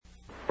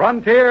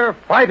Frontier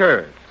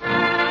Fighters.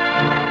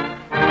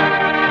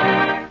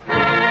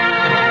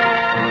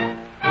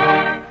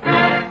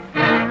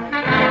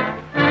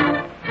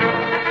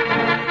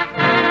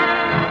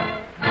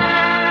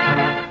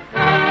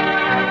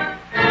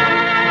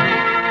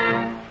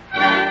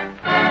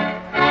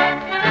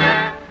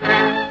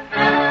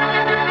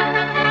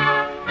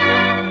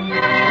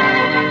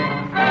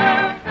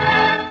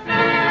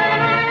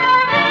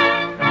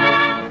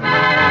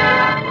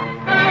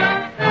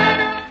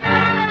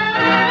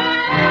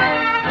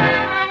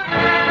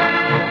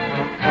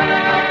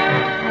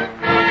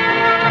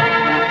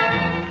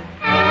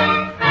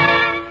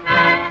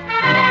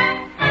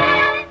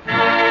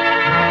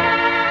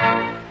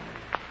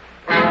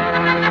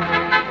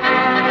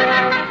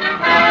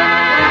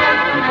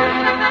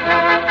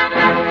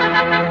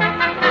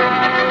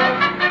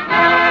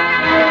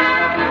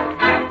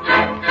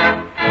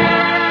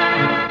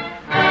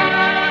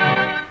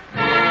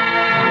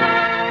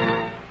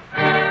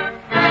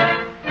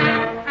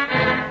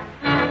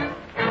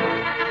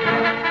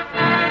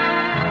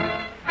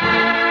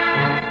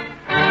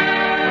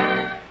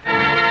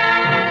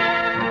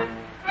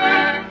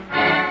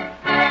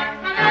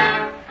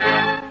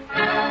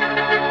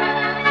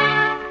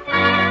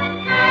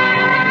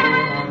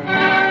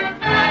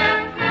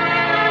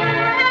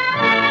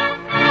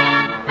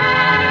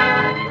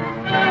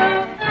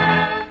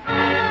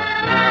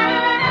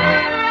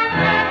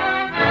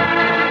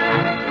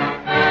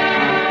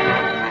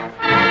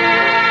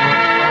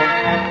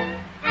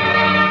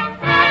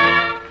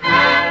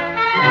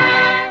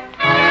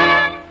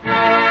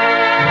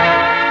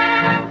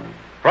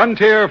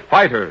 Frontier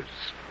Fighters,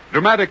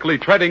 dramatically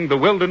treading the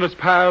wilderness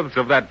paths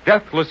of that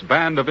deathless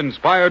band of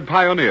inspired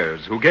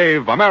pioneers who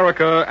gave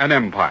America an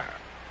empire.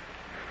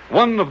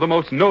 One of the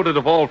most noted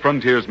of all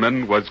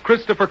frontiersmen was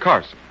Christopher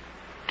Carson,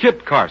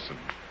 Kit Carson,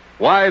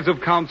 wise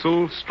of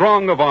counsel,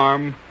 strong of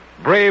arm,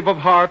 brave of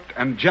heart,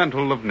 and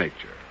gentle of nature.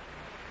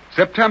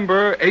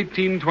 September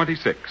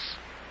 1826,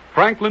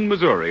 Franklin,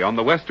 Missouri, on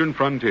the western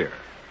frontier.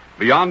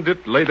 Beyond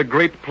it lay the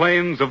great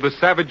plains of the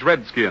savage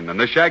redskin and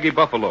the shaggy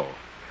buffalo,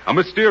 a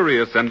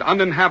mysterious and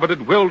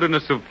uninhabited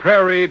wilderness of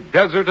prairie,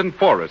 desert, and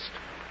forest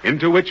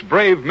into which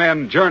brave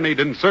men journeyed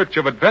in search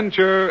of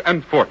adventure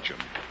and fortune.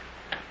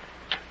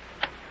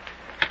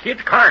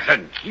 Kit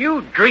Carson, you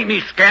dreamy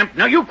scamp.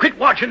 Now you quit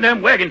watching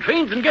them wagon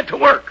trains and get to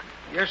work.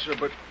 Yes, sir,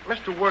 but,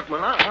 Mr.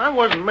 Workman, I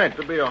wasn't meant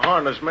to be a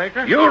harness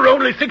maker. You're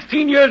only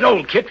 16 years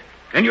old, Kit,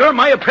 and you're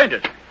my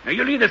apprentice. Now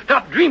you'll either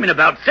stop dreaming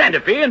about Santa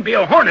Fe and be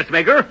a harness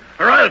maker,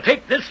 or I'll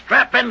take this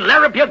strap and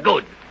larrup you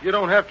good. You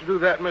don't have to do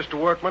that, Mr.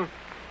 Workman.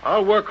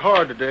 I'll work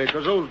hard today,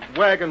 because those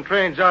wagon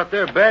trains out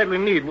there badly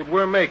need what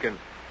we're making.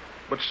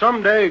 But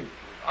someday,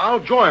 I'll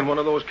join one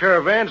of those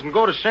caravans and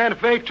go to Santa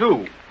Fe,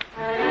 too.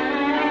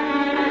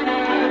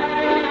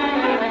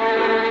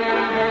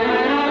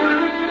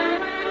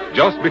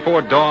 Just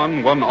before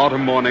dawn one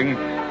autumn morning,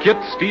 Kit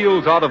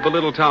steals out of the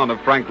little town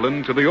of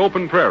Franklin to the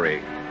open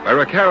prairie,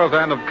 where a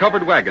caravan of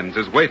covered wagons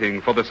is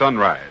waiting for the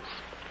sunrise.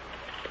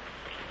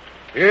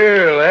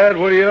 Here, lad,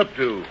 what are you up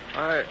to?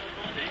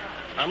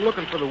 I'm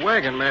looking for the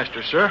wagon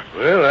master, sir.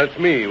 Well, that's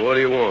me. What do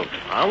you want?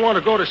 I want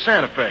to go to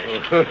Santa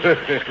Fe.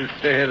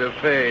 Santa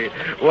Fe.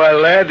 Why,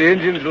 lad, the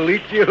Indians will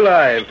eat you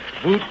alive.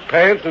 Boot,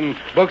 pants, and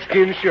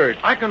buckskin shirt.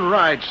 I can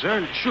ride, sir,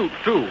 and shoot,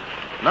 too.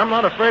 And I'm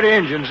not afraid of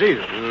Indians,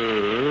 either.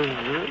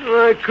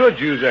 I could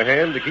use a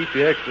hand to keep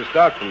the extra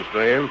stock from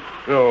straying.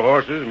 You know,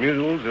 horses,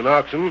 mules, and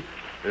oxen.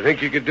 You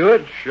think you could do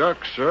it?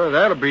 Shucks, sir,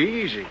 that'll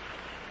be easy.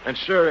 And,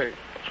 sir,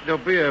 there'll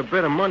be a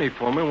bit of money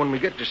for me when we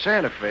get to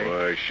Santa Fe.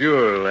 Why,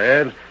 sure,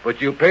 lad. But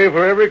you pay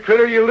for every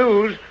critter you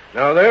lose.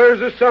 Now, there's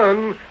the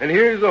sun, and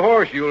here's the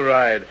horse you'll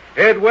ride.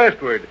 Head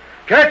westward.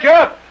 Catch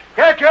up!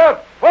 Catch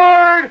up!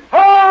 Forward!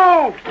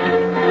 Ho!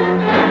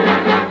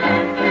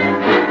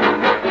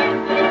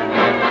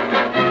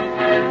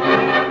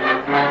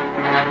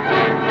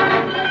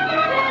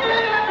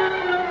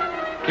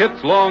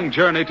 Kit's long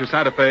journey to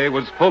Santa Fe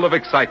was full of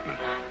excitement.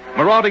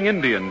 Marauding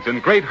Indians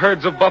and great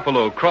herds of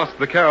buffalo crossed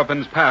the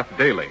caravan's path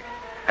daily.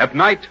 At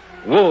night,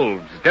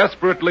 wolves,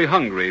 desperately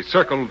hungry,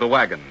 circled the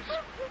wagons.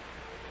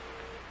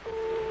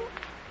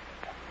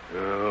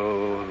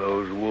 Oh,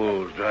 those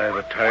wolves drive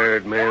a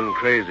tired man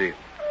crazy.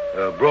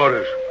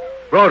 Broadus.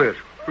 Yes,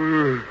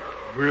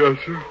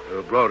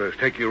 sir. Broadus,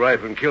 take your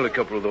rifle and kill a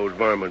couple of those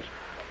varmints.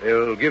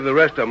 They'll give the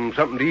rest of them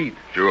something to eat.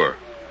 Sure.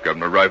 Got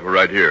my rifle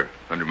right here,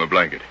 under my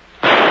blanket.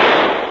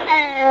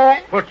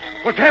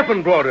 What's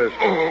happened, Broadus?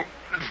 Oh,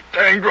 this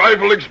dang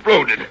rifle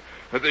exploded.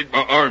 I think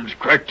my arm's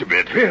cracked a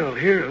bit. Bill,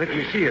 here, let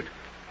me see it.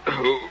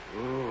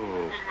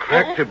 Oh,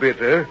 cracked a bit,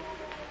 eh?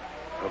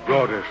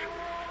 Broadus,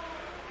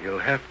 you'll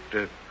have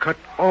to cut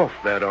off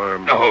that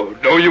arm.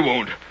 No, you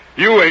won't.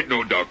 You ain't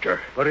no doctor.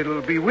 But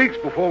it'll be weeks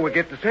before we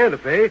get to Santa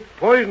Fe.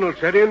 Poison will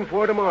set in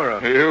for tomorrow.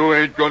 You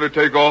ain't going to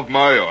take off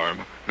my arm.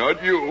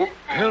 Not you.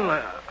 Hell,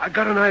 I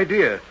got an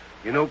idea.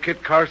 You know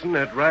Kit Carson,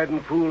 that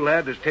riding fool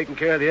lad that's taking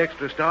care of the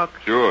extra stock?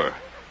 Sure.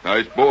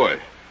 Nice boy.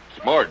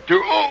 Smart,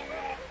 too. Oh!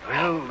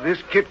 Well,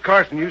 this Kit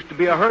Carson used to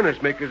be a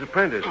harness maker's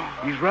apprentice.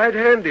 He's right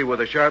handy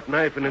with a sharp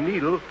knife and a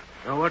needle.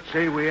 Now, what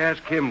say we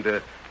ask him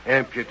to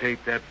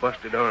amputate that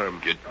busted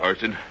arm? Kit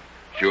Carson?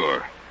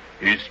 Sure.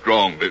 He's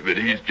strong, but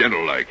he's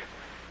gentle-like.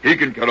 He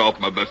can cut off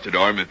my busted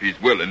arm if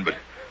he's willing,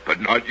 but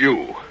not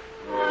you.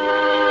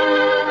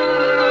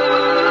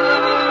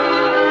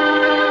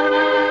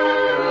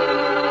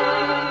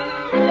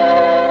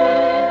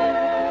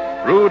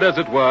 Rude as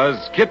it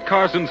was, Kit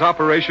Carson's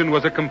operation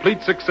was a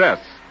complete success,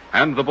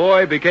 and the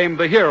boy became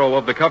the hero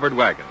of the covered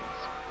wagons.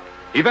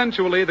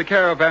 Eventually, the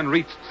caravan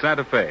reached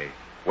Santa Fe,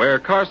 where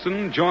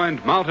Carson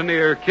joined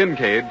mountaineer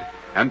Kincaid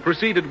and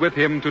proceeded with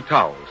him to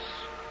Taos.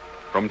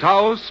 From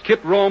Taos,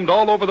 Kit roamed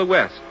all over the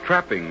West,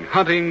 trapping,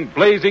 hunting,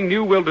 blazing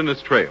new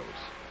wilderness trails.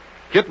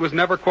 Kit was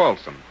never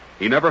quarrelsome.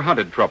 He never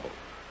hunted trouble.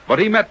 But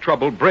he met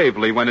trouble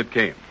bravely when it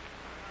came.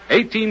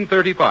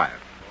 1835,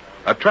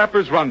 a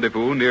trapper's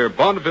rendezvous near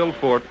Bonneville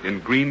Fort in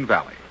Green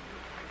Valley.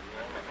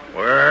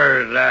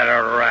 Where's that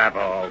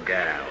Arapaho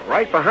gal?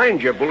 Right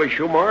behind you, Bully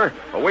Shumar,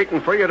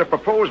 waiting for you to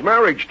propose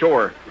marriage to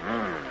her.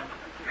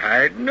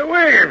 Hiding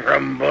away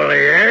from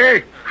Bully,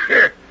 eh?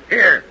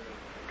 Here,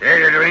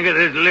 take a drink of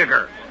this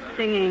liquor.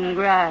 Singing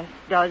Grass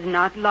does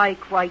not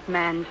like white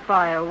man's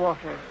fire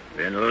water.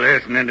 Been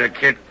listening to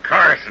Kit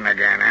Carson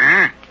again,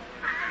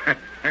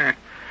 huh?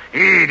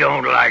 He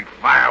don't like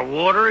fire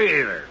water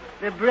either.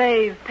 The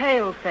brave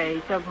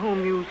paleface of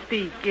whom you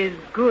speak is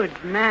good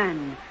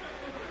man.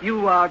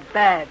 You are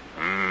bad.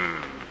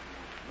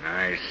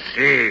 I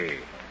see.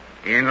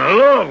 In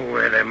love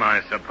with him,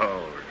 I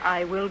suppose.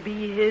 I will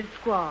be his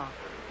squaw,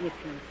 if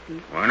you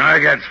speak. When I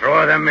get through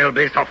with him, he'll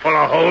be so full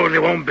of holes he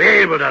won't be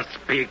able to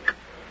speak.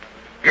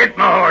 Get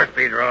my horse,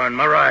 Pedro, and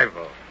my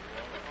rifle.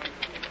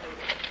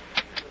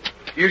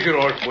 Use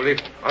your horse, Bully.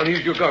 I'll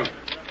use your gun.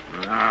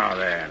 Now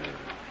then.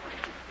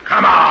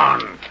 Come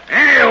on,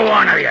 any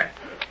one of you.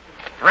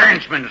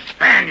 Frenchman,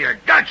 Spaniard,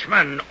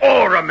 Dutchman,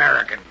 or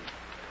American.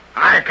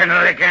 I can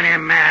lick any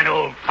man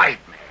who'll fight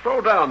me.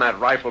 Throw down that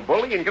rifle,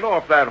 Bully, and get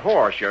off that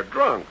horse. You're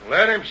drunk.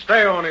 Let him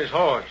stay on his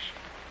horse.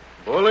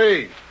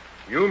 Bully,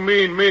 you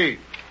mean me.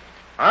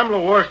 I'm the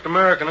worst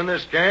American in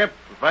this camp.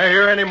 If I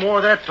hear any more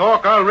of that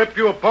talk, I'll rip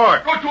you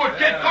apart. Go to it,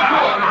 Kit. Go to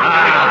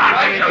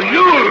it. So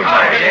you'll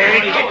fight, eh,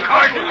 Kit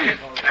Carson?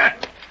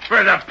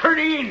 For the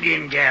pretty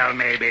Indian gal,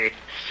 maybe.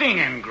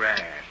 Singing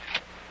Grass.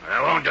 But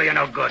that won't do you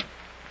no good.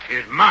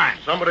 She's mine.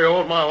 Somebody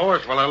hold my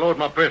horse while I load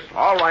my pistol.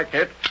 All right,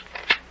 Kit.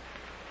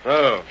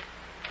 So,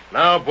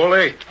 now,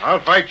 Bully, I'll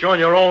fight you on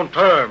your own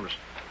terms.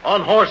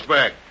 On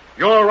horseback.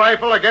 Your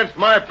rifle against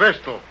my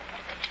pistol.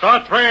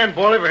 Start praying,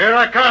 Bully, for here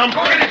I come.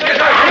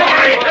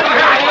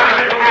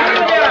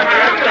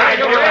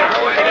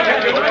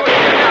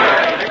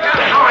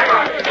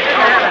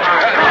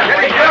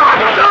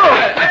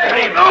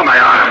 Oh, my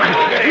arm.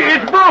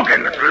 It's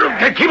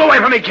broken. Keep away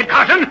from me, Kit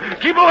Carson.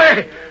 Keep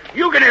away.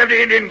 You can have the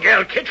Indian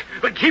gal, Kit,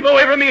 but keep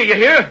away from me, you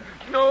hear?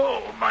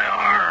 No, my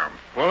arm.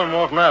 Pull him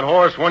off that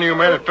horse. One of you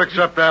men that fix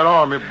up that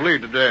arm, he'll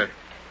bleed to death.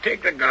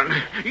 Take the gun.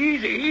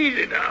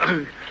 Easy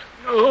now.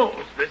 Oh,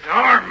 this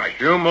arm.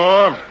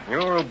 Shumar,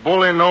 you're a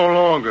bully no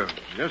longer.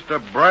 Just a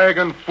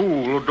bragging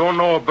fool who don't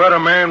know a better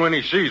man when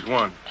he sees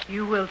one.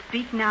 You will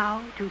speak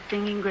now to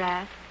Singing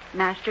Grass,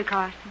 Master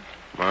Carson.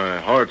 My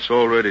heart's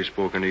already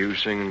spoken to you,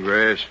 Singing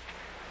Grass.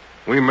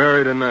 We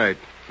marry tonight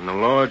in the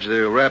lodge of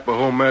the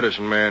Arapaho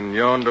medicine man in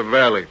yonder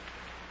valley.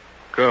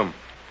 Come.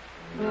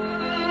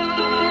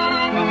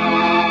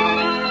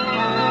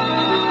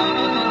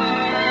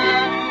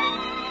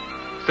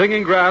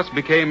 Singing Grass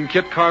became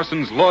Kit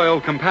Carson's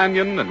loyal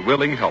companion and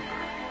willing helper.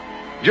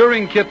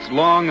 During Kit's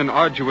long and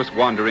arduous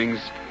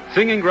wanderings,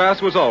 Singing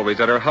Grass was always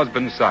at her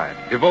husband's side,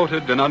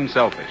 devoted and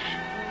unselfish.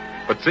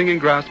 But Singing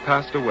Grass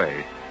passed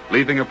away,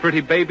 leaving a pretty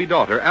baby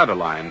daughter,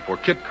 Adeline, for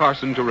Kit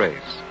Carson to raise.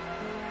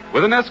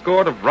 With an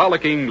escort of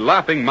rollicking,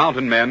 laughing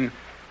mountain men,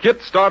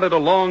 Kit started a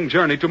long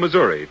journey to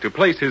Missouri to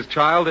place his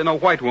child in a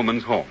white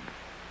woman's home.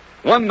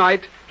 One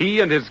night, he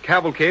and his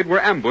cavalcade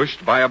were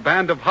ambushed by a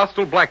band of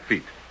hostile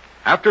Blackfeet.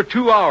 After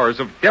 2 hours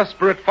of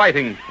desperate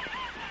fighting,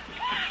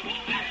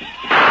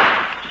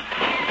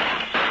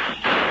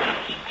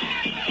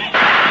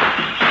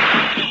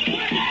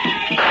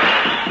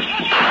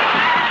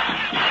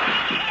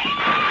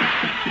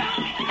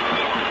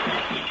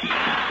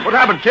 What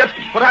happened, Kit?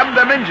 What happened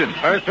to them Injuns?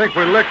 I think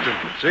we licked them.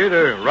 See,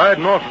 they're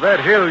riding off of that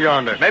hill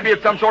yonder. Maybe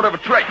it's some sort of a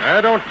trick. I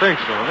don't think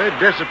so. They'd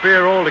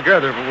disappear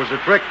altogether if it was a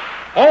trick.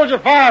 Hold your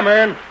fire,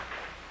 man.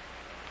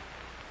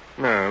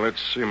 Now, let's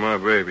see my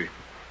baby.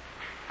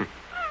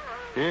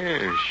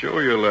 Yeah,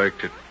 sure you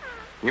liked it.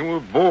 You were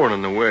born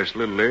in the West,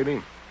 little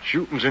lady.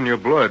 Shooting's in your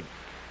blood.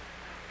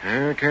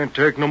 I can't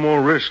take no more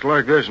risks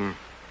like this, and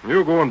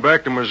you're going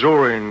back to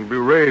Missouri and be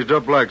raised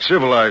up like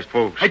civilized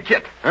folks. Hey,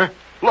 Kit. Huh?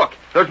 Look,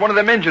 there's one of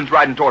them Injuns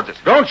riding towards us.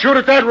 Don't shoot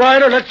at that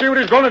rider. Let's see what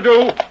he's going to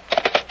do.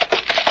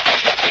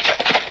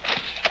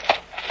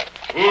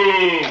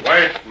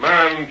 White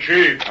man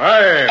chief.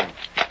 I am.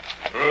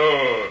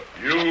 Oh,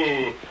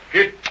 you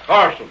Kit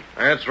Carson.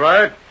 That's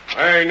right.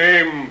 My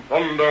name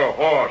Thunder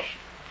Horse.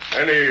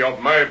 Any of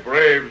my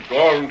braves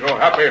gone to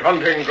happy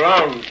hunting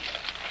grounds.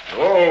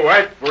 No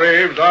white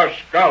braves are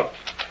scalped.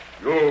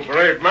 You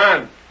brave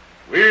man,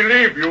 we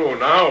leave you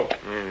now.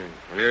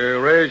 You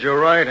raise your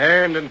right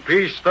hand in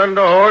peace,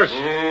 Thunder Horse.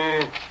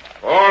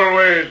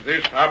 Always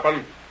this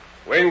happen.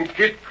 When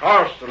Kit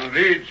Carson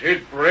leads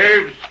his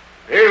braves,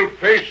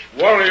 pale-face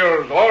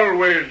warriors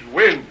always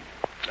win.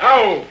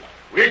 Now,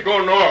 we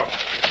go north.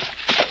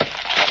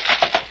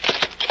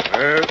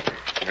 Well,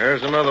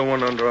 there's another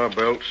one under our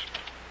belts.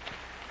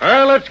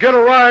 Well, let's get a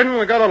riding.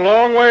 We got a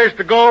long ways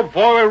to go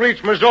before we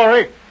reach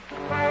Missouri.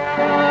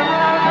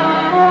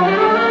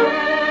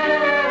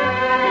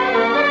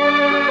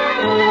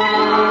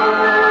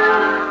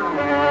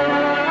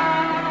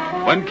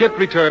 When Kit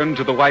returned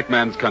to the white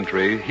man's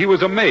country, he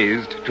was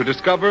amazed to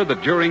discover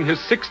that during his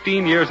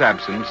 16 years'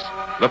 absence,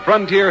 the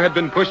frontier had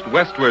been pushed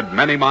westward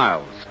many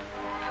miles.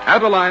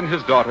 Adeline,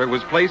 his daughter,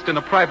 was placed in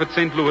a private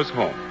St. Louis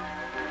home.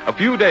 A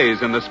few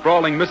days in the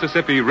sprawling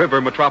Mississippi River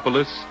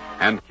metropolis,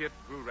 and Kit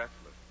grew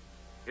restless.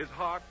 His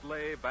heart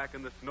lay back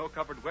in the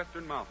snow-covered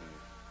western mountains,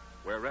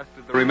 where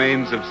rested the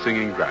remains of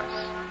Singing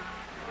Grass.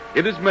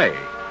 It is May.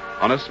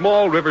 On a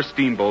small river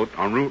steamboat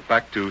en route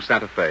back to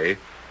Santa Fe,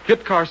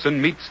 Kit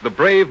Carson meets the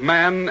brave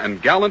man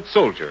and gallant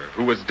soldier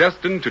who was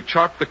destined to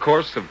chart the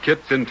course of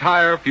Kit's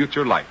entire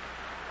future life.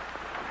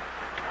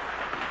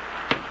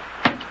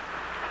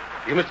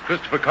 You Mr.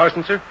 Christopher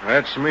Carson, sir?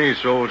 That's me,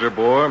 soldier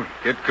boy.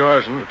 Kit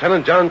Carson.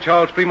 Lieutenant John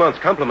Charles Fremont's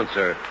compliments,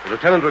 sir. The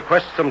lieutenant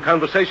requests some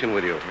conversation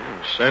with you.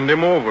 Send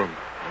him over.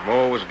 I'm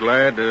always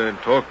glad to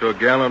talk to a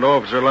gallant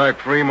officer like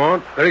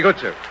Fremont. Very good,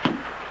 sir.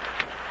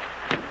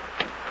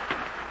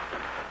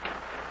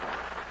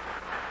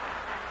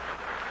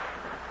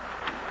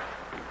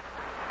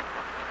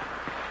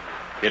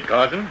 Kit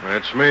Carson?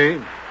 That's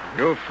me.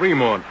 You're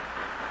Fremont.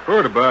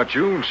 Heard about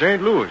you in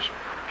St. Louis.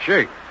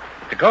 Shake.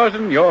 Mr.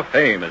 Carson, your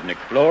fame as an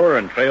explorer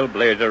and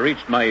trailblazer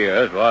reached my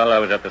ears while I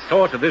was at the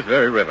source of this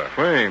very river.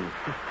 Fame?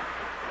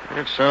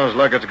 It sounds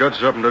like it's got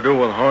something to do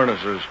with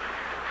harnesses.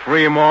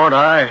 Fremont,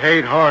 I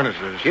hate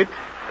harnesses. Kit,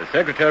 the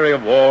Secretary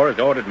of War has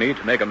ordered me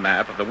to make a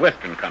map of the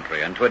western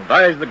country and to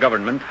advise the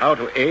government how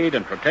to aid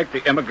and protect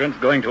the immigrants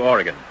going to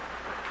Oregon.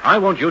 I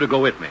want you to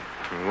go with me.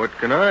 What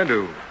can I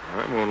do?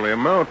 I'm only a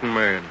mountain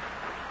man.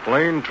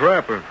 Plain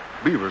trapper.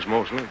 Beavers,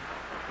 mostly.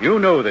 You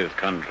know this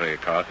country,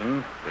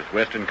 Carson, this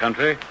western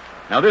country.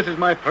 Now, this is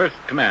my first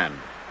command.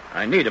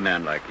 I need a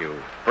man like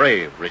you.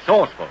 Brave,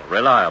 resourceful,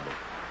 reliable.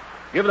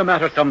 Give the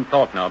matter some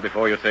thought now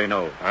before you say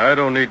no. I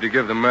don't need to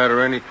give the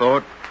matter any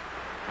thought.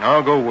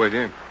 I'll go with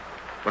you.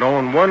 But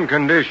on one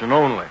condition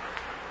only.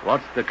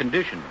 What's the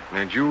condition?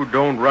 That you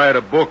don't write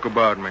a book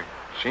about me.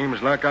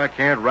 Seems like I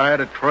can't ride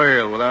a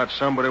trail without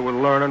somebody with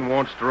learning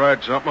wants to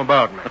write something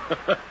about me.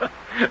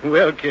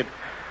 Well, Kit,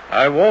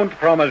 I won't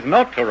promise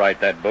not to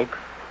write that book,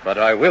 but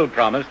I will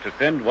promise to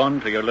send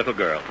one to your little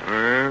girl.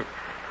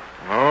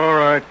 All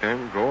right,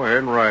 then. Go ahead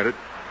and write it.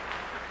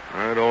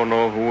 I don't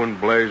know who in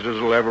blazes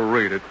will ever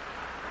read it.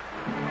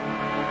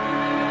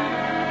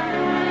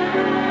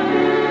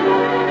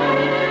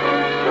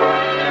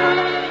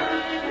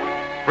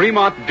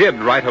 Fremont did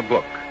write a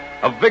book,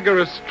 a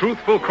vigorous,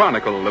 truthful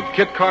chronicle of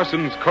Kit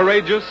Carson's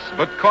courageous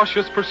but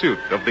cautious pursuit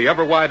of the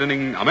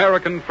ever-widening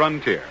American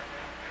frontier.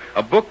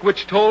 A book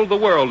which told the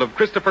world of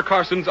Christopher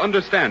Carson's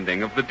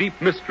understanding of the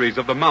deep mysteries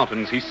of the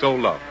mountains he so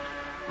loved.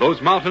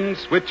 Those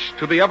mountains which,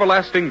 to the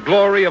everlasting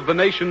glory of the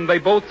nation they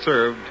both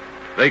served,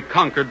 they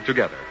conquered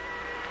together.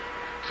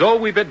 So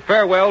we bid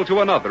farewell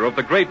to another of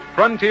the great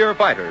frontier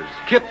fighters,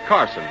 Kit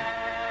Carson,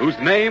 whose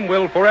name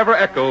will forever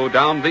echo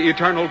down the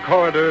eternal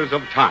corridors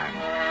of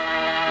time.